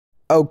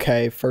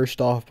Okay, first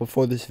off,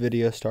 before this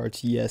video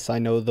starts, yes, I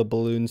know the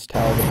balloons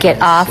tell the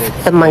Get off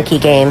the monkey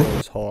game.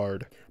 It's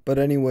hard. But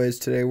anyways,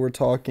 today we're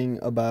talking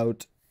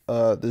about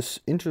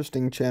this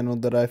interesting channel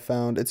that I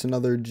found. It's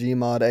another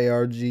Gmod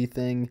ARG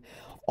thing.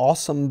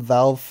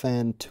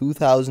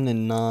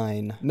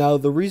 awesomevalvefan2009. Now,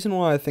 the reason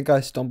why I think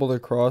I stumbled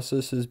across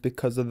this is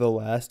because of the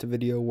last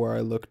video where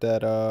I looked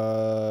at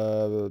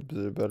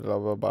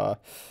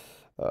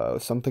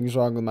something's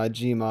wrong with my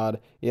Gmod.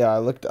 Yeah, I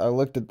looked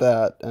at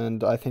that,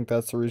 and I think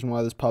that's the reason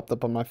why this popped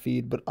up on my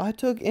feed. But I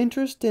took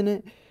interest in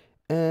it,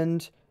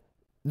 and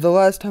the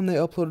last time they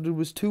uploaded it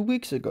was 2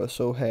 weeks ago.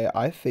 So hey,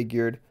 I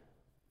figured,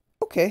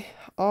 okay,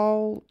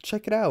 I'll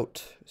check it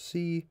out,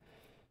 see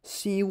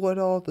what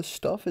all the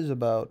stuff is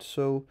about.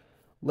 So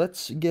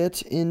let's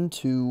get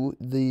into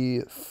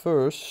the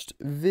first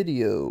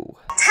video.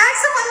 Tag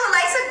someone who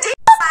likes a dick.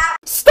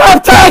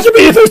 Stop tagging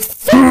me in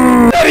this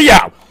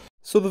video!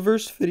 So the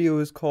first video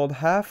is called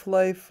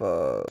Half-Life,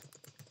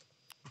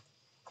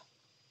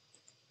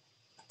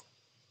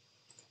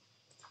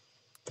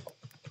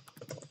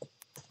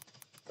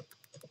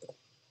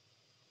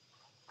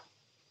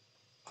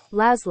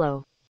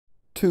 Laszlo.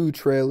 2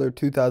 trailer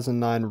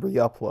 2009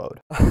 re-upload.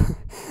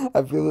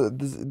 I feel that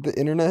the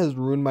internet has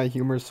ruined my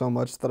humor so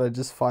much that I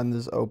just find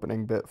this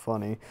opening bit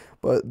funny.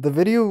 But the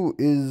video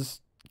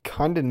is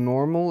kind of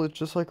normal. It's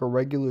just like a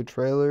regular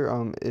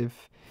trailer.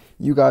 If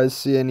you guys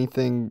see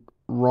anything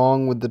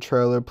wrong with the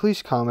trailer,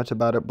 please comment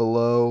about it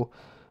below,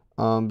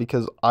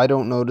 because I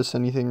don't notice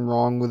anything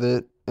wrong with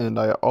it, and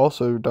I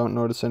also don't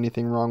notice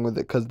anything wrong with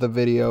it because the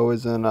video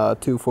is in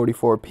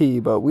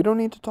 244p, but we don't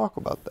need to talk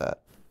about that.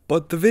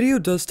 But the video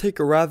does take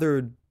a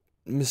rather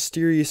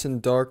mysterious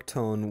and dark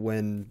tone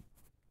when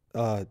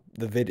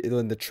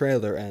the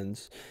trailer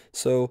ends.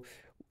 So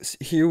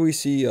here we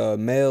see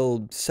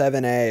male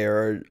 7A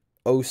or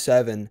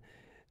 07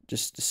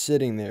 just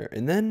sitting there,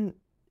 and then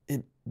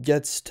it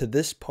gets to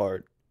this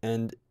part,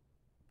 and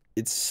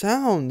it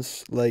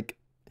sounds like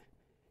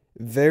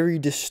very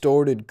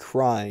distorted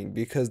crying,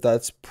 because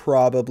that's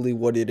probably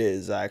what it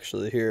is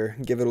actually. Here,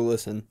 give it a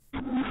listen.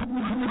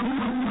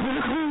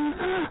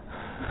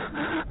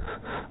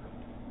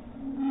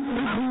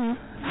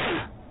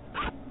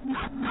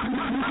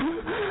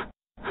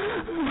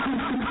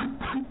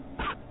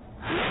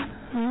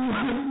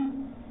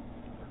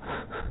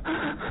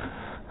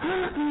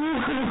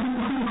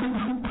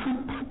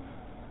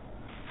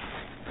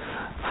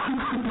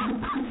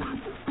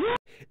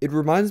 It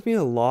reminds me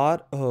a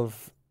lot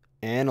of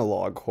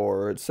analog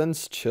horror. It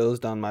sends chills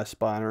down my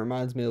spine. It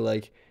reminds me of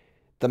like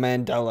the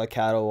Mandela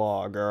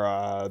Catalog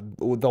or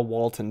the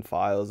Walton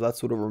Files.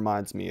 That's what it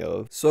reminds me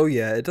of. So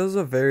yeah, it does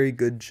a very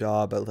good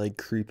job at like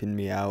creeping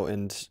me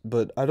out,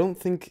 but I don't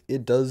think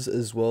it does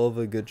as well of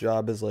a good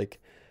job as like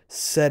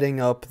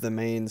setting up the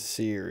main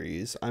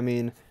series. I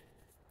mean,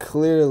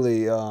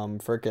 clearly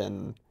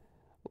freaking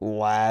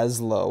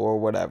Laszlo or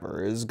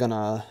whatever is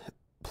gonna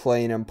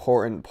play an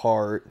important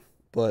part,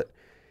 but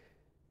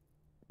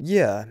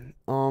yeah,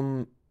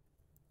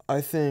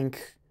 I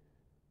think,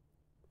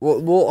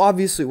 well,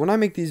 obviously, when I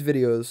make these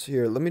videos,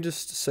 here, let me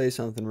just say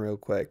something real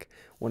quick.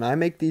 When I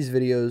make these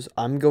videos,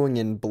 I'm going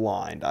in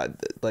blind.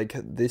 Like,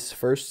 this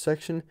first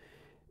section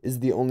is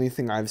the only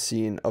thing I've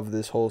seen of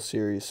this whole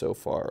series so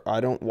far.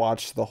 I don't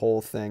watch the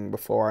whole thing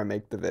before I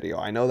make the video.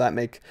 I know that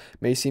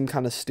may seem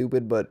kind of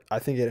stupid, but I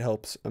think it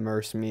helps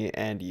immerse me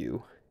and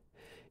you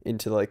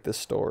into, like, the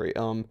story.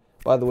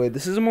 By the way,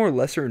 this is a more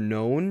lesser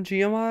known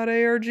Gmod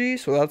ARG,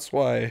 so that's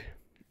why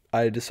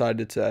I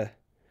decided to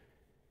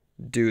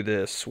do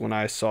this when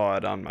I saw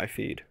it on my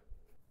feed.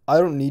 I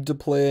don't need to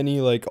play any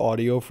like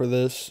audio for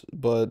this,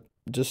 but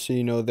just so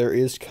you know, there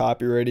is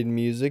copyrighted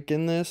music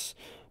in this.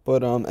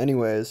 But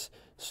anyways,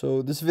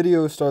 so this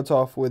video starts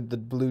off with the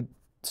blue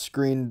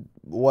screen,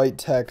 white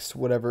text,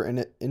 whatever,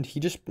 and he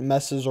just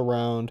messes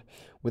around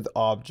with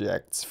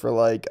objects for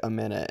like a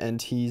minute,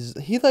 and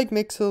he like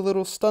makes a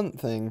little stunt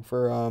thing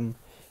for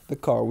the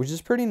car, which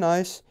is pretty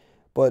nice.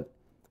 But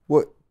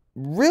what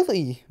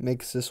really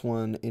makes this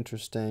one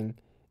interesting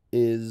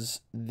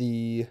is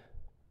the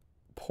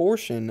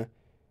portion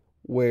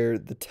where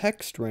the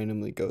text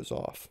randomly goes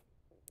off.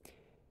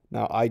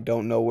 Now, I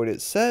don't know what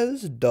it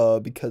says,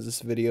 duh, because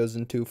this video is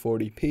in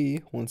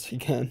 240p once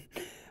again,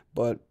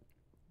 but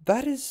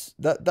that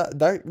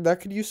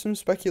could use some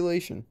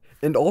speculation.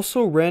 And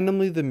also,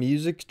 randomly the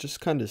music just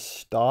kind of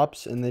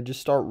stops, and they just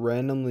start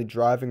randomly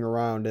driving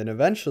around, and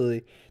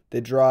eventually they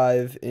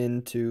drive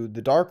into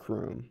the dark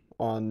room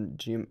on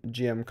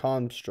GM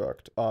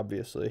Construct,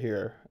 obviously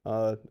here.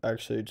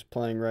 Actually, it's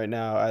playing right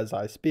now as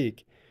I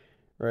speak,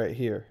 right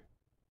here.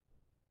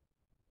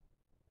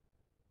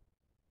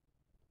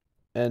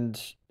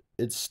 And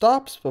it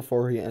stops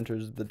before he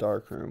enters the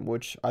dark room,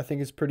 which I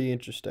think is pretty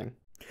interesting.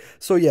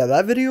 So yeah,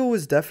 that video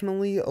was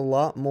definitely a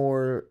lot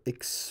more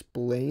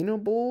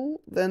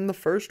explainable than the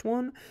first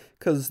one,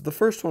 because the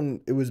first one,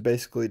 it was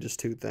basically just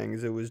two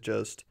things. It was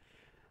just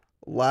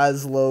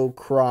Laszlo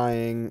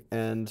crying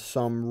and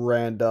some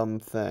random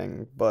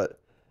thing, but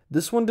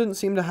This one didn't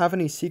seem to have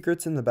any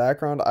secrets in the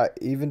background.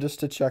 Even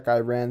just to check, I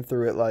ran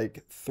through it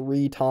like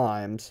 3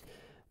 times,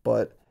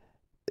 but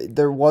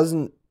there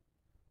wasn't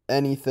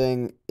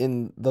anything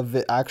in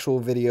the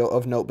actual video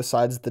of note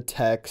besides the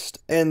text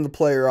and the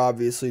player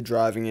obviously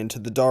driving into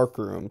the dark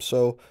room.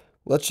 So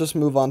let's just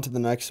move on to the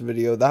next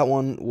video. That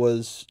one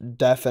was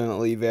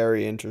definitely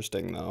very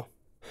interesting though.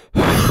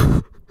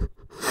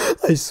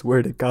 I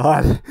swear to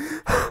God,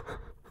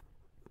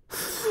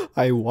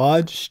 I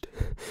watched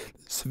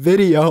this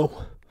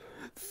video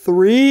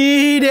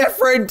 3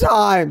 different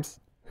times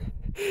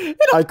and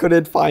I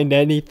couldn't find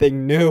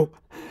anything new.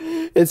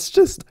 It's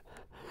just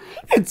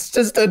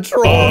a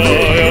troll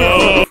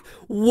video.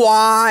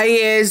 Why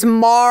is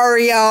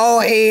Mario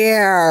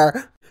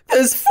here?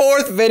 This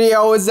 4th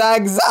video is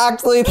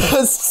exactly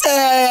the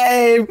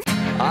same.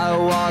 I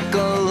walk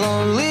a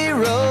lonely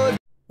road.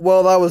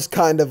 Well, that was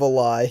kind of a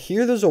lie.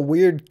 Here there's a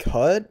weird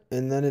cut,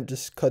 and then it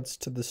just cuts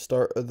to the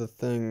start of the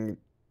thing.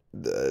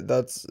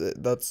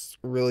 That's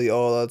really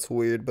all that's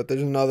weird. But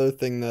there's another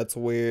thing that's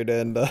weird,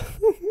 and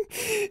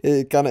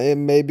it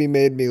maybe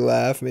made me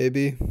laugh,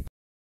 maybe.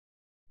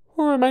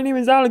 My name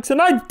is Alex and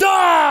I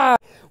die!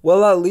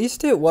 Well, at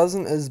least it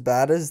wasn't as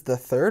bad as the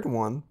 3rd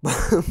one.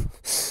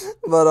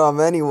 But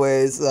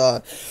anyways,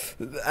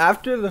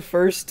 after the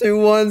first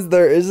 2 ones,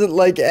 there isn't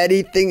like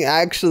anything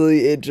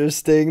actually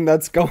interesting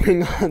that's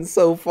going on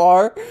so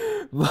far.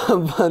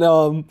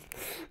 But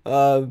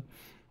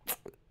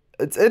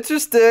it's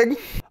interesting.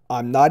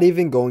 I'm not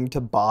even going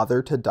to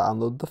bother to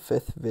download the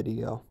 5th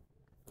video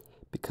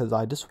because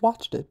I just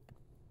watched it.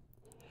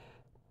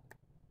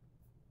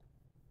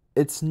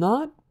 It's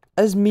not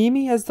as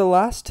memey as the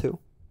last 2,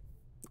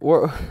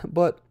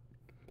 but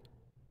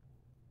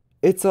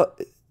it's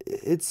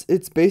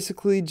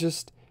basically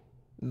just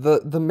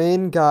the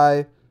main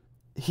guy.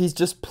 He's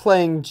just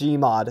playing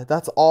Gmod.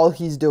 That's all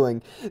he's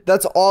doing.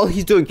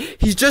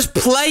 He's just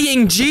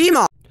playing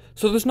Gmod.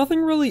 So there's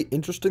nothing really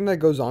interesting that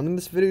goes on in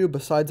this video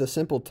besides a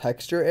simple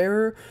texture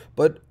error.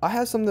 But I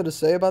have something to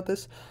say about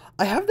this.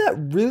 I have that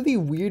really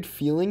weird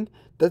feeling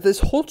that this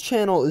whole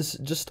channel is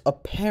just a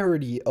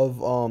parody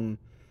of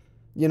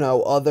you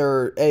know,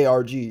 other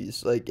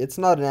ARGs. Like, it's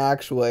not an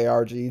actual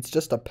ARG, it's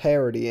just a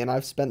parody, and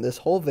I've spent this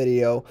whole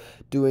video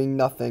doing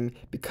nothing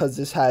because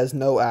this has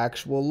no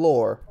actual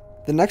lore.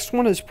 The next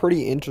one is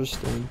pretty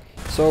interesting.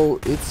 So,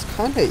 it's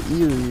kind of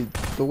eerie,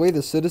 the way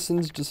the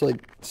citizens just,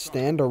 like,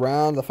 stand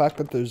around, the fact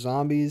that there's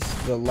zombies,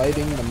 the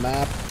lighting, the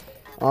map,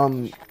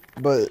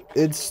 but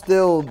it's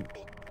still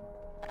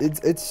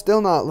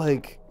not,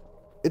 like,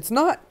 it's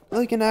not,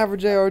 like, an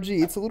average ARG,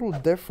 it's a little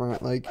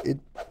different, like,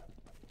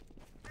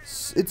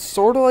 it's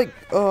sort of like,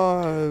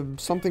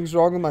 Something's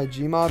Wrong with My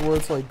Gmod, where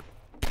it's like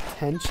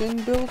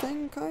tension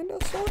building, kind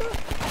of, sort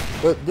of.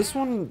 But this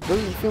one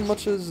doesn't feel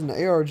much as an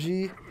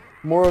ARG,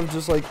 more of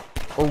just like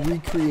a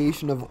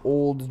recreation of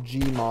old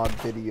Gmod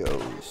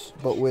videos,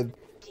 but with,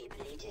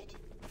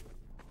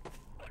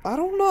 I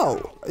don't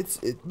know.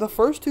 The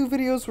first 2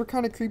 videos were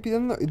kind of creepy,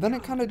 then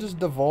it kind of just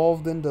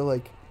devolved into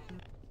like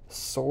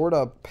sort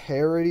of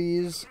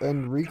parodies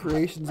and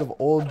recreations of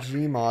old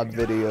Gmod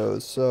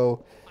videos.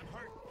 So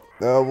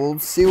we'll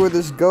see where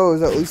this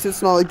goes. At least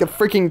it's not like the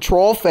freaking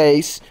troll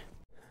face.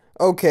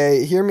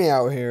 Okay, hear me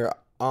out here.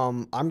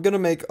 I'm gonna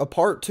make a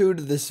part 2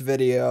 to this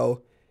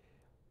video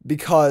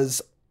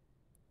because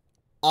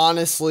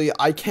honestly,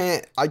 I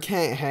can't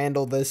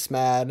handle this,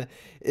 man.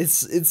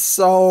 It's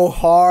so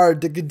hard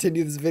to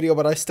continue this video,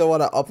 but I still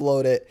want to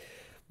upload it.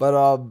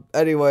 But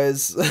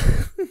anyways,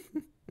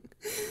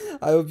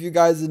 I hope you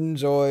guys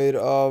enjoyed.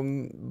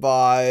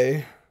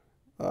 Bye.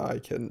 I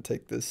couldn't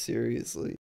take this seriously.